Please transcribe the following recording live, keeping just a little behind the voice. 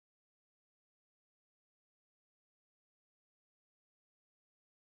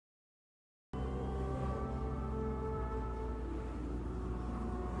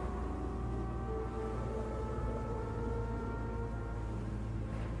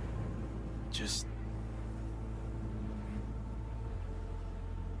Just...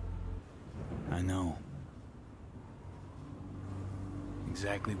 I know.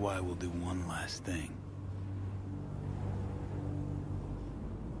 Exactly why we'll do one last thing.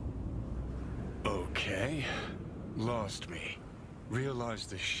 Okay. Lost me. Realize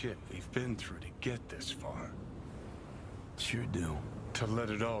the shit we've been through to get this far. Sure do. To let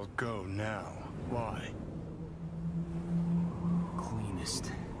it all go now. Why?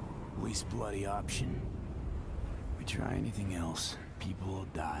 Cleanest, least bloody option. We try anything else, people will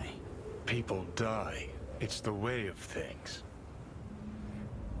die. People die. It's the way of things.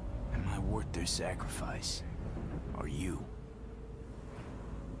 Am I worth their sacrifice? Are you?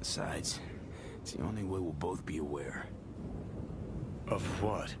 Besides, it's the only way we'll both be aware. Of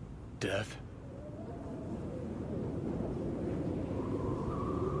what? Death?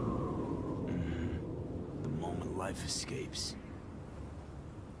 The moment life escapes.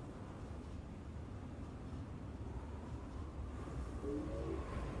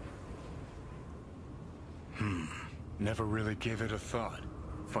 Never really gave it a thought.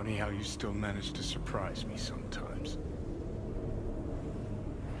 Funny how you still manage to surprise me sometimes.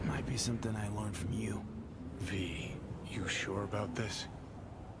 Might be something I learned from you. V, you sure about this?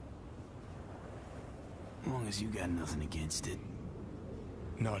 As long as you got nothing against it.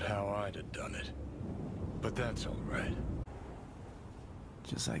 Not how I'd have done it. But that's all right.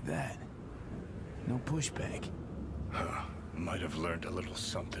 Just like that. No pushback. Huh. Might have learned a little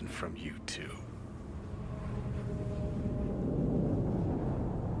something from you too.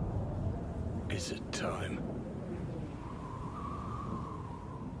 Is it time?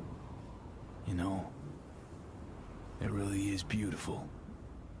 You know, it really is beautiful.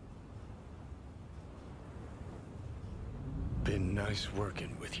 Been nice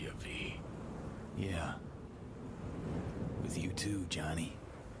working with you, V. Yeah. With you too, Johnny.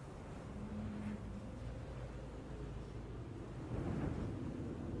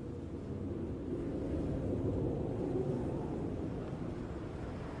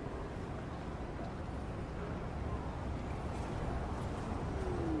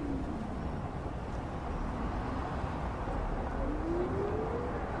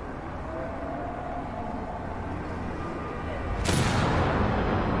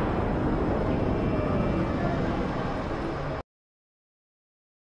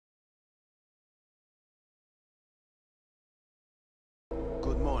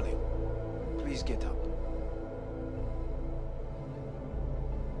 Good morning. Please get up.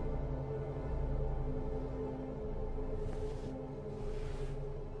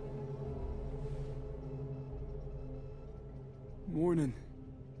 Morning.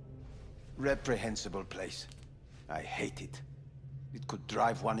 Reprehensible place. I hate it. It could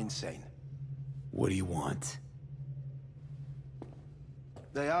drive one insane. What do you want?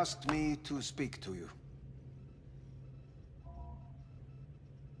 They asked me to speak to you.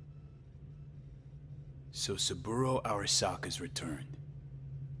 So Saburo Arasaka's returned.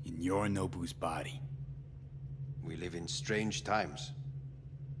 In Yorinobu's body. We live in strange times.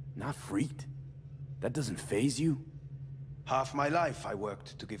 Not freaked? That doesn't faze you? Half my life I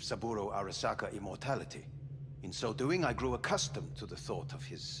worked to give Saburo Arasaka immortality. In so doing, I grew accustomed to the thought of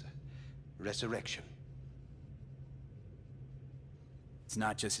his resurrection. It's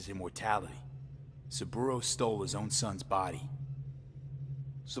not just his immortality. Saburo stole his own son's body.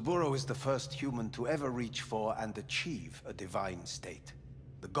 Saburo is the first human to ever reach for and achieve a divine state.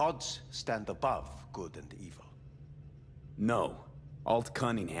 The gods stand above good and evil. No. Alt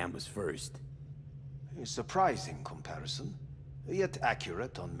Cunningham was first. A surprising comparison, yet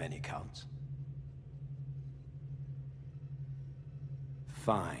accurate on many counts.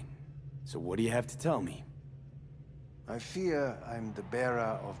 Fine. So what do you have to tell me? I fear I'm the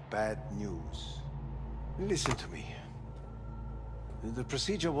bearer of bad news. Listen to me. The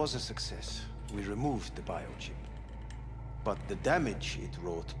procedure was a success. We removed the biochip. But the damage it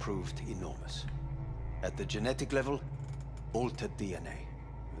wrought proved enormous. At the genetic level, altered DNA.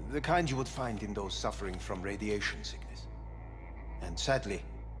 The kind you would find in those suffering from radiation sickness. And sadly,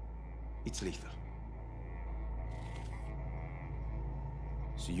 it's lethal.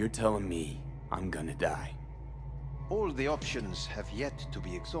 So you're telling me I'm gonna die? All the options have yet to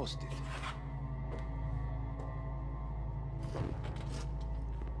be exhausted.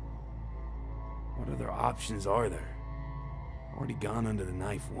 What other options are there? Already gone under the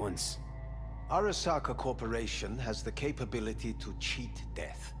knife once. Arasaka Corporation has the capability to cheat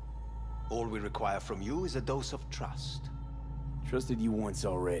death. All we require from you is a dose of trust. Trusted you once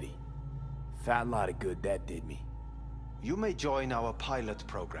already. Fat lot of good that did me. You may join our pilot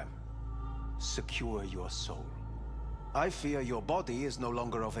program. Secure your soul. I fear your body is no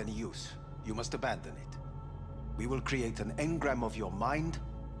longer of any use. you must abandon it. We will create an engram of your mind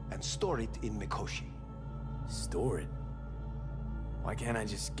and store it in Mikoshi. Store it? Why can't I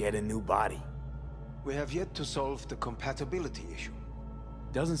just get a new body? We have yet to solve the compatibility issue.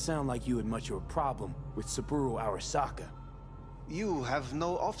 Doesn't sound like you had much of a problem with Saburo Arasaka. You have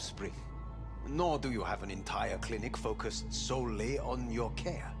no offspring, nor do you have an entire clinic focused solely on your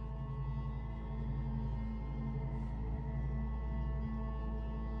care.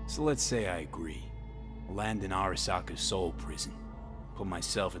 So let's say I agree. Land in Arasaka's soul prison. Put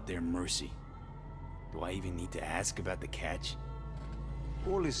myself at their mercy. Do I even need to ask about the catch?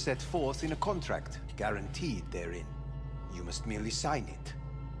 All is set forth in a contract, guaranteed therein. You must merely sign it.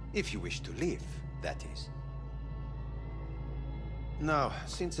 If you wish to live, that is. Now,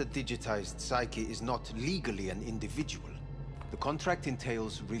 since a digitized psyche is not legally an individual, the contract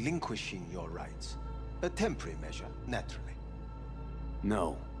entails relinquishing your rights. A temporary measure, naturally.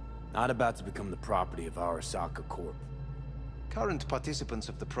 No. Not about to become the property of Arasaka Corp. Current participants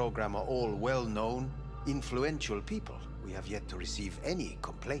of the program are all well-known, influential people. We have yet to receive any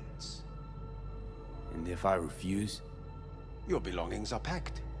complaints. And if I refuse? Your belongings are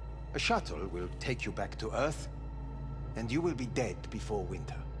packed. A shuttle will take you back to Earth, and you will be dead before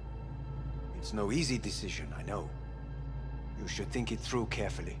winter. It's no easy decision, I know. You should think it through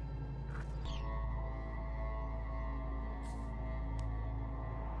carefully.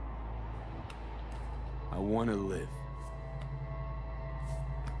 I want to live.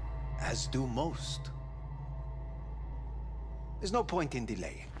 As do most. There's no point in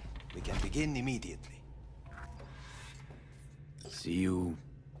delaying. We can begin immediately. See you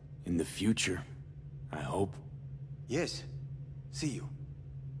in the future, I hope. Yes. See you.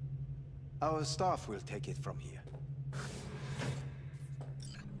 Our staff will take it from here.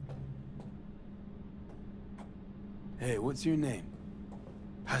 Hey, what's your name?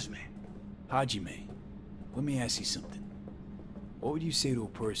 Hajime. Hajime. Let me ask you something. What would you say to a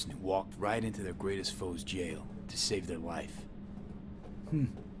person who walked right into their greatest foe's jail to save their life?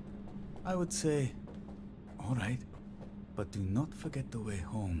 I would say, all right, but do not forget the way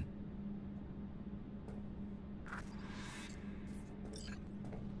home.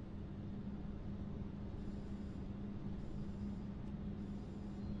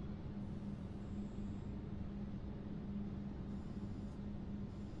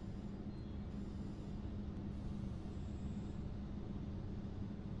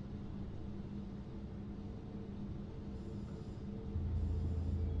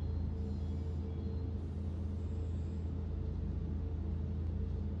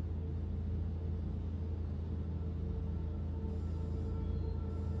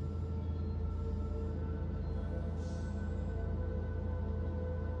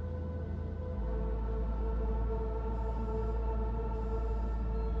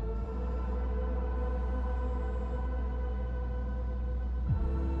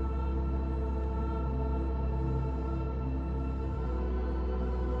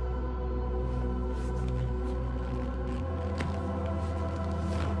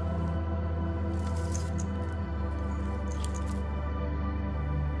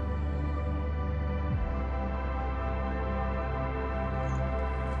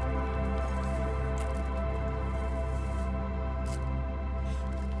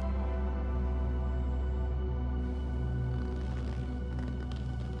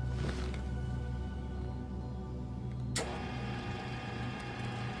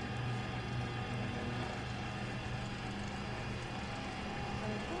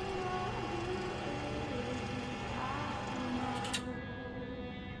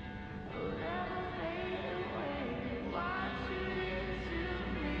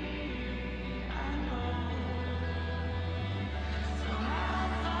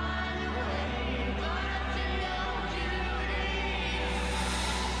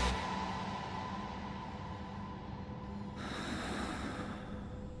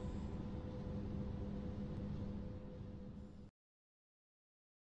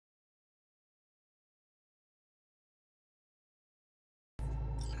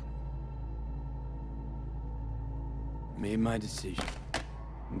 Made my decision.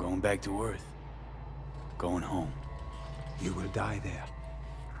 I'm going back to Earth. Going home. You will die there.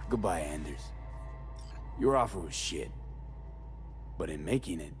 Goodbye, Anders. Your offer was shit. But in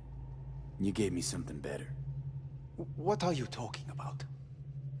making it, you gave me something better. What are you talking about?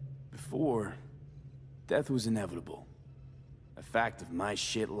 Before, death was inevitable. A fact of my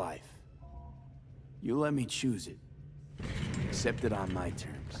shit life. You let me choose it. Accept it on my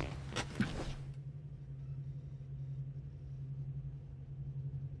terms.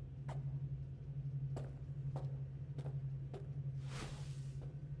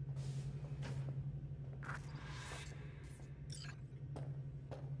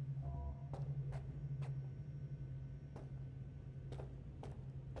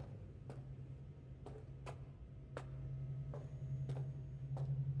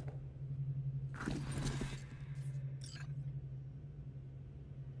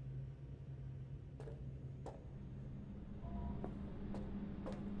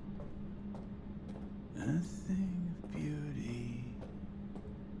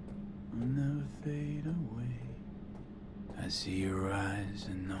 fade away. I see your eyes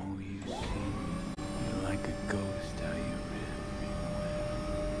and know you see me. You're like a ghost, how you rip me away.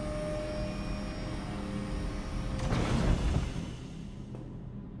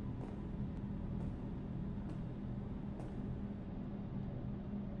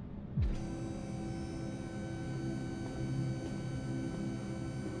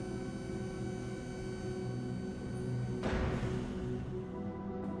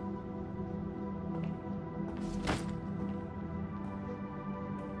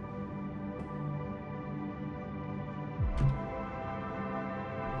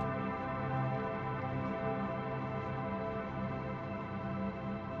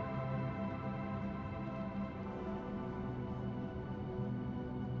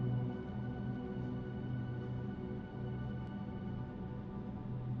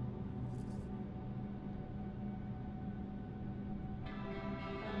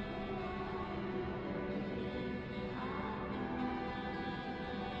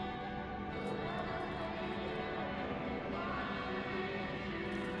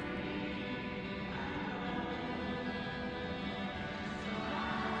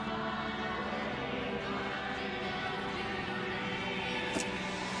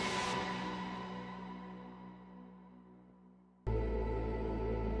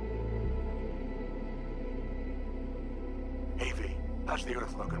 How's the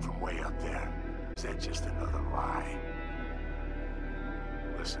Earth looking from way up there? Is that just another lie?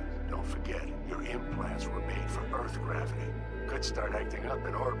 Listen, don't forget, your implants were made for Earth gravity. Could start acting up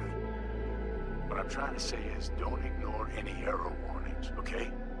in orbit. What I'm trying to say is, don't ignore any error warnings, okay?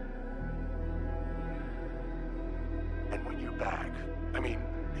 And when you're back, I mean,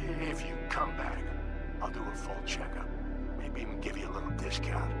 if you come back, I'll do a full checkup. Maybe even give you a little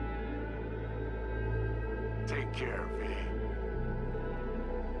discount. Take care, V.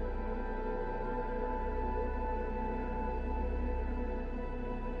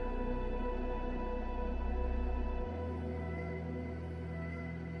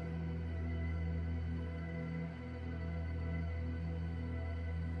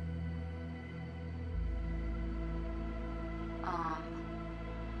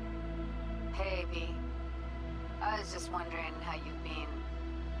 Hey, V. I was just wondering how you've been.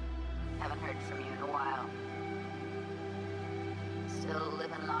 Haven't heard from you in a while. Still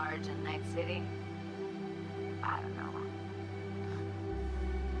living large in Night City? I don't know.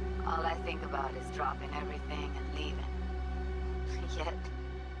 All I think about is dropping everything and leaving. Yet,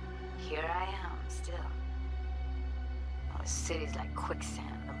 here I am, still. Oh, the city's like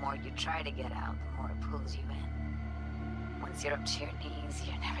quicksand. The more you try to get out, the more it pulls you in. Once you're up to your knees,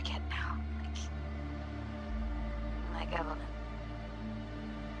 you're never getting out. Like Evelyn.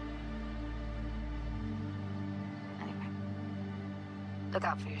 Anyway, look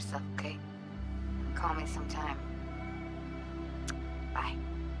out for yourself, okay? Call me sometime. Bye.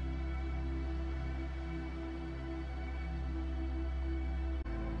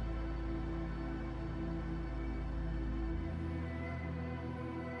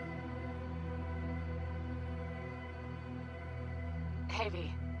 Hey,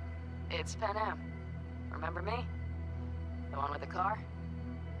 V. It's Pan Am. Remember me? The one with the car?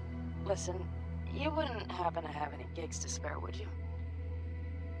 Listen, you wouldn't happen to have any gigs to spare, would you?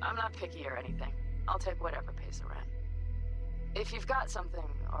 I'm not picky or anything. I'll take whatever pays the rent. If you've got something,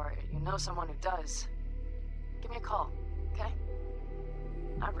 or you know someone who does, give me a call, okay?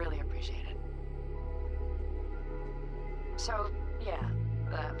 I'd really appreciate it. So, yeah,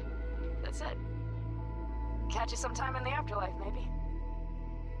 that's it. Catch you sometime in the afterlife, maybe.